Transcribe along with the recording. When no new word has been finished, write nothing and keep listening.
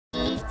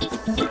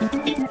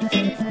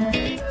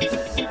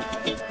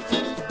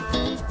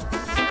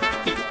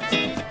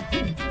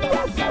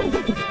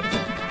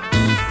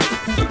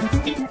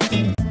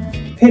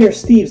trainer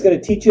Steve's going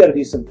to teach you how to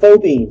do some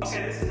faux beams.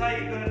 Okay, this is how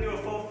you're going to do a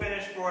faux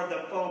finish for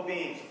the faux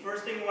beams.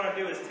 First thing you want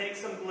to do is take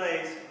some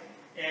glaze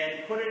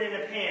and put it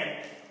in a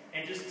pan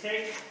and just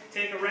take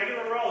a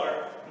regular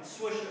roller and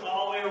swish it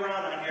all the way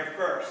around on here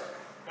first.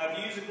 Now if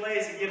you use a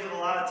glaze, it gives it a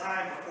lot of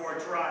time before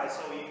it dries,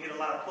 so you can get a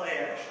lot of play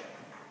action.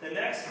 The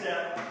next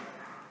step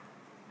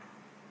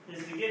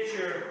is to get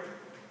your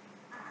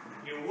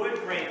wood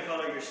grain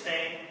color, your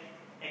stain,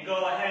 and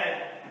go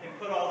ahead and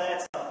put all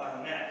that stuff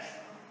on next.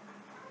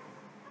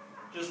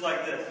 Just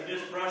like this. You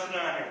just brush it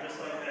on here, just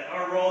like that,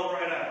 or roll it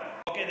right on.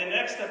 Okay, the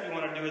next step you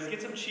want to do is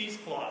get some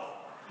cheesecloth.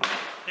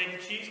 Take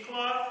the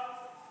cheesecloth,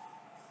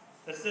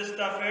 that's this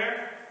stuff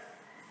here,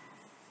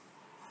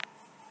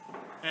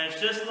 and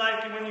it's just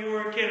like when you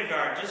were in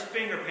kindergarten, just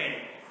finger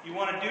painting. You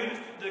want to do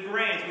the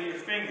grains with your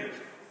fingers,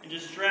 and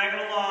just drag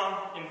it along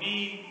and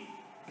be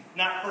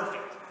not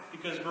perfect,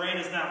 because grain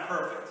is not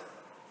perfect.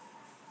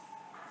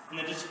 And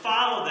then just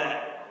follow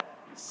that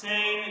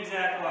same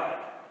exact line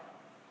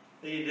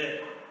that you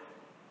did.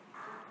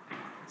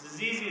 It's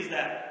as easy as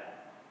that.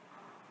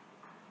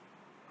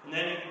 And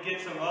then you can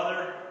get some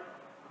other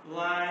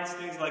lines,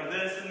 things like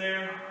this in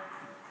there.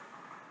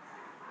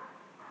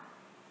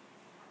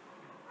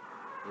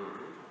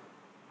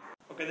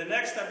 Okay, the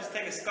next step is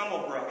take a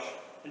scummel brush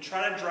and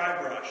try to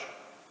dry brush.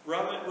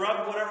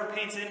 Rub whatever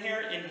paint's in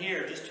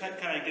here, just try to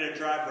kind of get a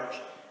dry brush.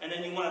 And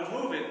then you want to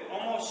move it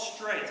almost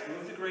straight.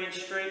 Move the grain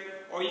straight,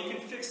 or you can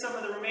fix some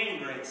of the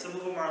remaining grains. Some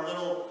of them are a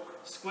little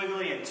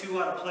squiggly and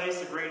too out of place.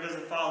 The grain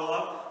doesn't follow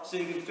up, so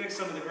you can fix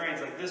some of the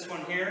grains. Like this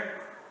one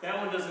here, that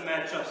one doesn't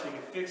match up, so you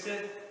can fix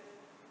it.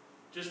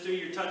 Just do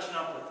your touching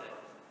up with it.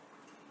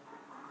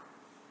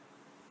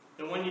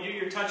 Then when you do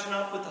your touching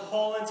up with the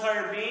whole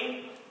entire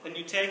beam, then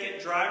you take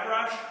it, dry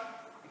brush,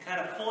 and kind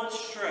of pull it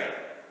straight.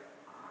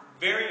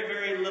 Very,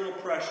 very little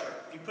pressure.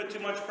 If you put too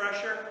much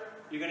pressure,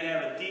 you're going to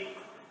have a deep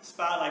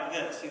spot like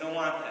this. You don't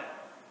want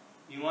that.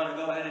 You want to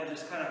go ahead and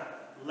just kind of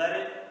let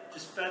it,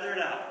 just feather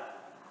it out.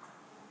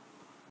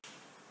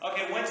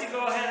 Okay, once you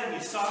go ahead and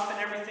you soften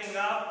everything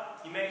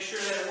up, you make sure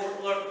that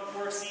it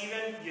works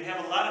even. You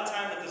have a lot of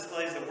time with this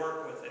glaze to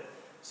work with it.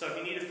 So if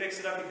you need to fix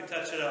it up, you can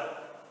touch it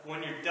up.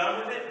 When you're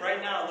done with it,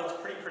 right now it looks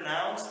pretty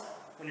pronounced.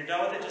 When you're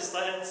done with it, just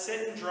let it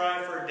sit and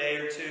dry for a day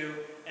or two,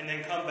 and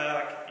then come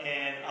back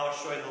and I'll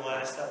show you the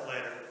last step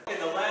later. Okay,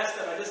 the last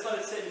step, I just let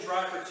it sit and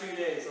dry for 2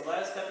 days. The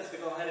last step is to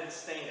go ahead and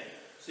stain it.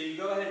 So you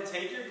go ahead and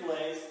take your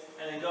glaze,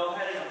 and then go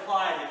ahead and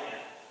apply it again.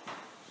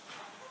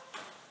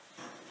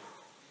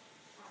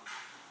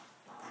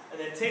 And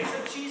then take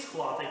some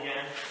cheesecloth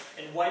again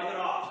and wipe it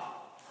off.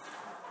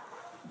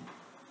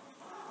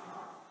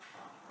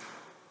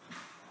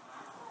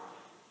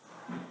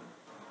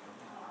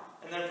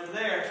 And then from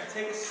there,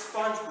 take a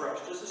sponge brush,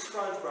 just a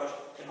sponge brush,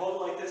 and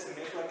hold it like this and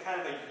make like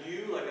kind of a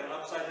U, like an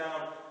upside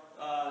down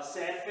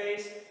sad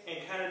face, and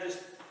kind of just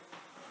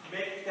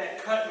make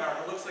that cut mark.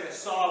 It looks like a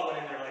saw went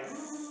in there, like